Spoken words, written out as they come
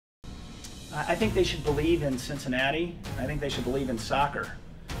I think they should believe in Cincinnati. I think they should believe in soccer.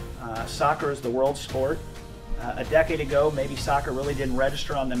 Soccer is the world sport. A decade ago, maybe soccer really didn't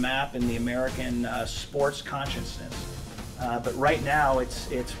register on the map in the American sports consciousness. But right now,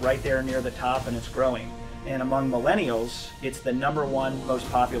 it's right there near the top, and it's growing. And among millennials, it's the #1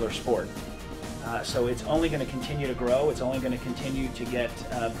 most popular sport. So it's only going to continue to grow. It's only going to continue to get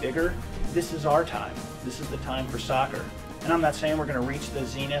bigger. This is our time. This is the time for soccer. And I'm not saying we're going to reach the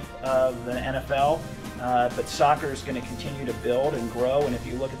zenith of the NFL, but soccer is going to continue to build and grow. And if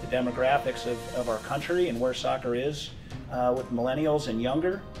you look at the demographics of our country and where soccer is with millennials and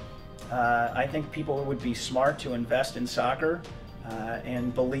younger, I think people would be smart to invest in soccer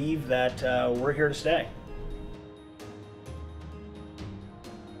and believe that we're here to stay.